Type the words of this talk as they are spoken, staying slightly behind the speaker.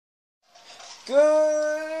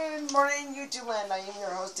Good morning, YouTube land. I am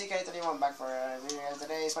your host, TK31, back for a video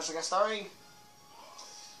today. Special guest starring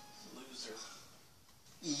Loser.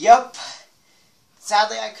 Yup.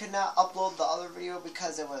 Sadly, I could not upload the other video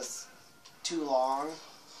because it was too long.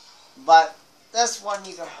 But this one,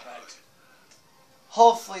 you can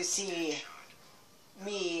hopefully see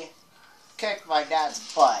me kick my dad's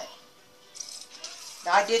butt.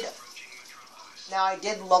 Now I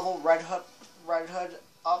did level Red Hood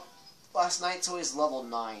up last night, so he's level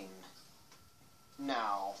 9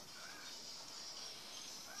 now.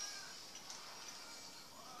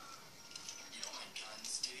 You don't like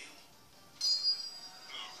guns, do you?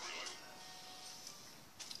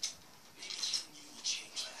 Maybe you will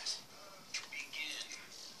change that. Begin.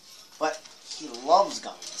 But he loves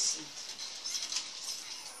guns.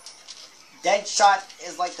 Deadshot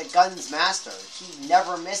is like the guns master. He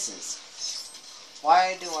never misses.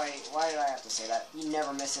 Why did I have to say that? He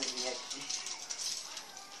never misses me.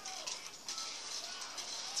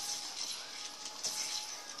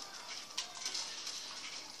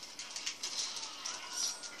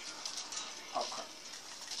 Oh crap.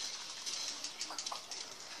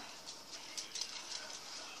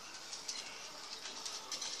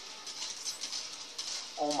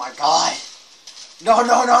 Oh my god. No.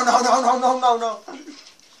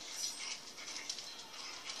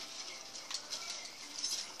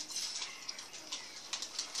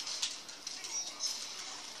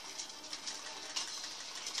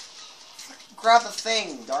 Grab the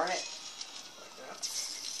thing, darn it. Like that?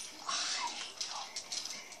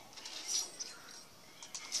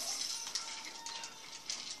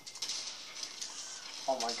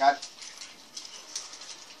 Oh my god.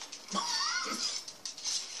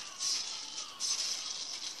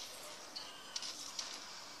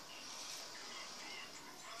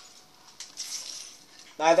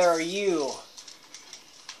 Neither are you.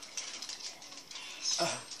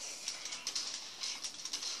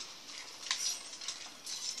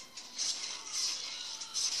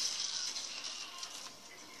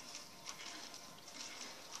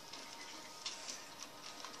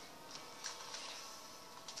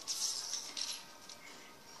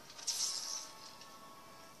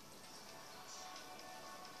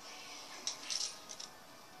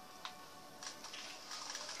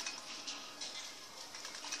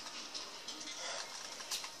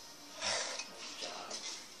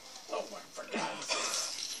 Oh my God.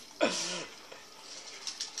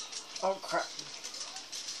 Oh crap.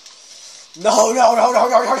 No.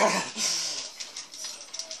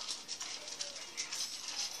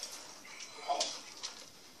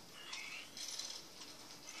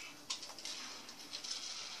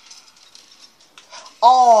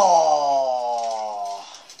 Oh.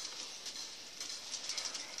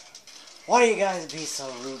 Why do you guys be so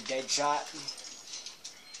rude, Deadshot?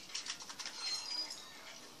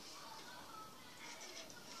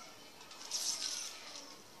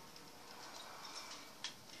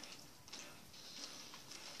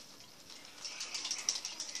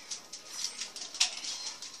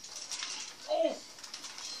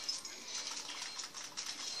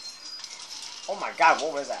 Oh my god,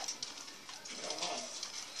 what was that?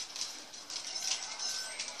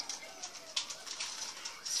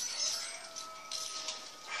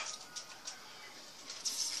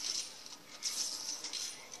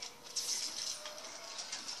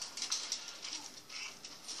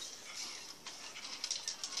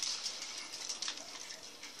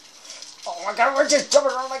 Oh my god, we're just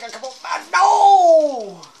jumping around like a couple of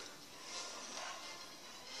no!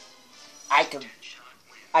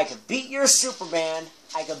 I could beat your Superman,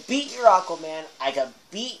 I could beat your Aquaman, I could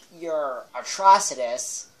beat your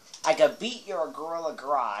Atrocitus, I could beat your Gorilla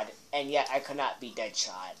Grodd, and yet I could not beat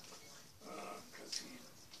Deadshot. Because he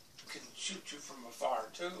can shoot you from afar,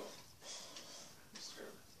 too. Mr.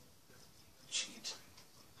 Cheat.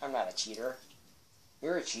 I'm not a cheater.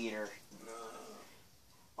 You're a cheater. No.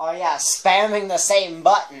 Oh yeah, spamming the same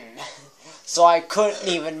button, so I couldn't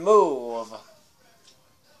even move.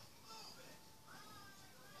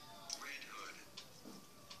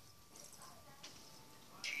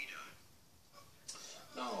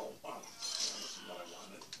 No. Oh, that's what I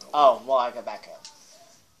wanted. Oh, well, I got back up.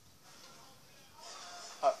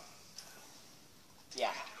 Oh.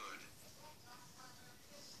 Yeah.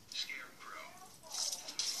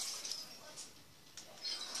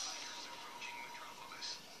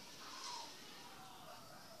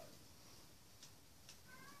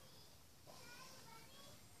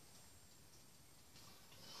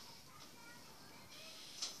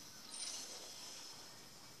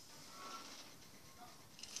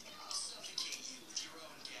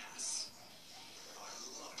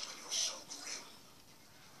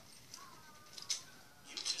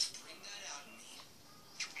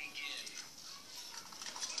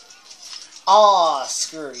 Oh,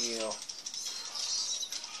 screw you.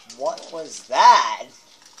 What was that?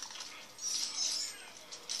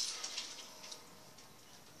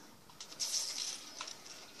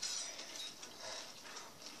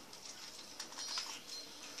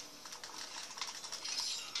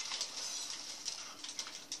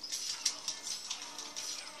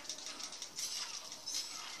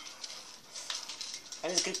 I'm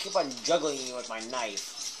just gonna keep on juggling you with my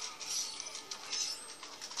knife.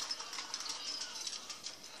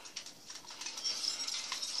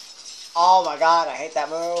 Oh my god, I hate that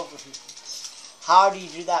move. How do you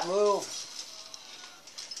do that move?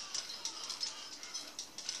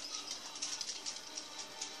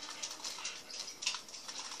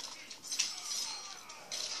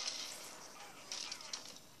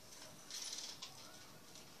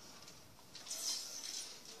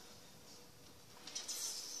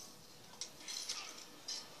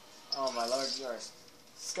 Oh my lord, you are...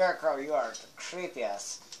 Scarecrow, you are the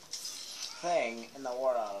creepiest thing in the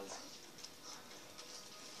world.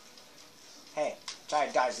 Hey, try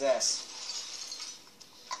to dodge this.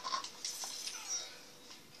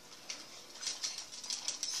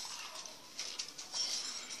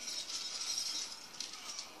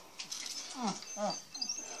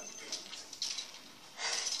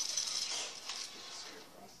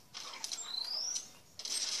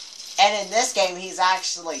 And in this game, he's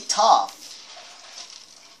actually tough.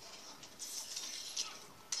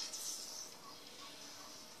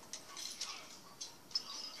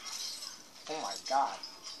 Oh my god.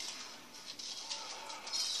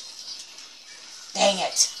 Dang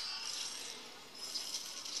it!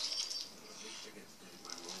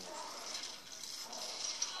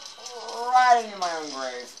 Right into my own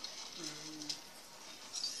grave.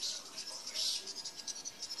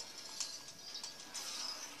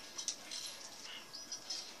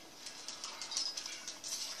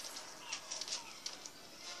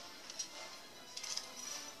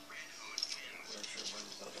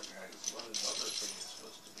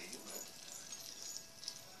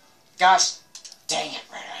 Gosh, dang it,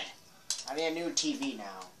 Red Hood. I need a new TV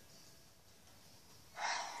now.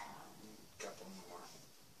 Couple more.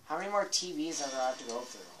 How many more TVs are there I have to go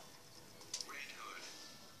through? Red Hood.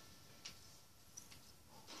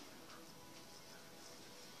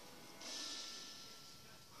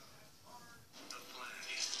 The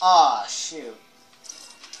Flash. Ah, shoot.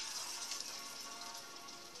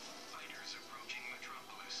 Fighters approaching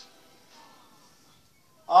Metropolis.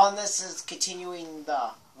 Oh, and this is continuing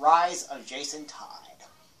the rise of Jason Todd.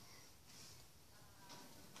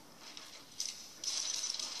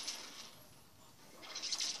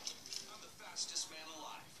 I'm the fastest man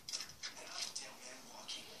alive. And I'm a dead man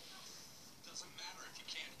walking. Doesn't matter if you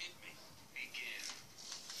can't hit me. Begin.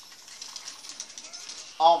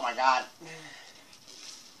 Oh my god.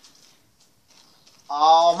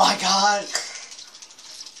 Oh my god.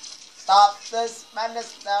 Stop this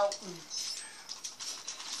madness now.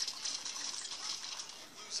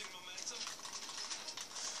 Losing momentum.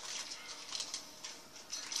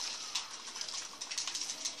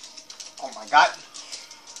 Oh my god.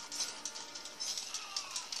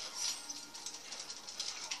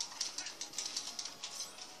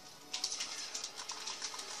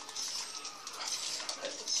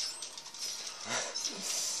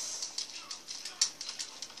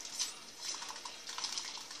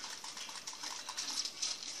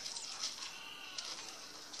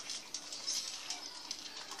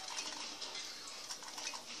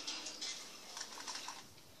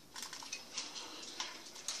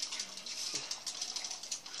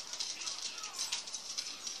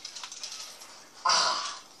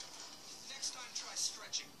 Next time, try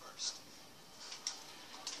stretching first.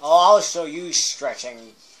 Oh, I'll show you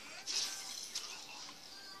stretching.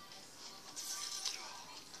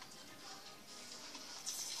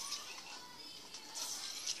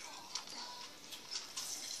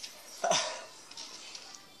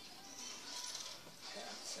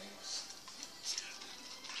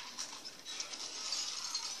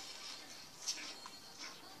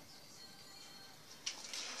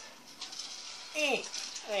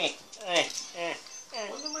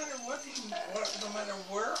 Well, no matter no matter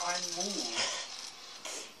where I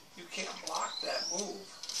move, you can't block that move.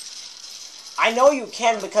 I know you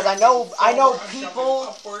can because I know I'm people. jumping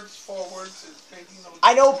upwards, forwards, it's making no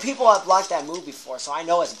I know difference. people have blocked that move before, so I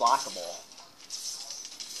know it's blockable.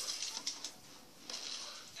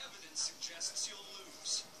 Evidence suggests you'll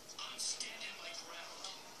lose. I'm standing my ground.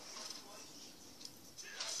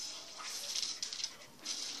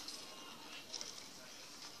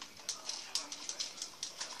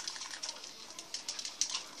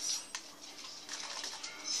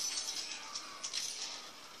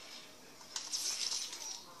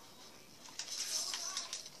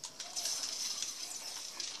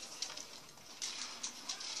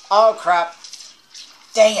 Oh crap.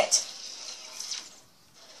 Dang it.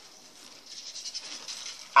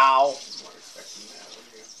 Ow. You weren't expecting that,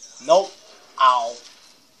 were you? Nope. Ow.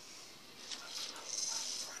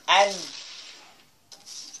 And...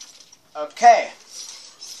 Okay.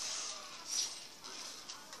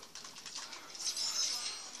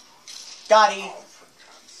 Got him. Oh, for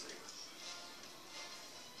God's sake.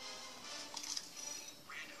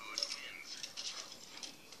 Red Hood wins.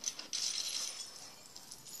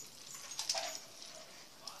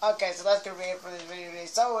 Okay, so that's going to be it for this video today.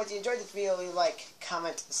 So, if you enjoyed this video, leave a like,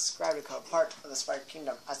 comment, subscribe to become part of the Spider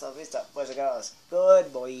Kingdom. Hasta la vista, boys and girls.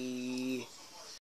 Good boy.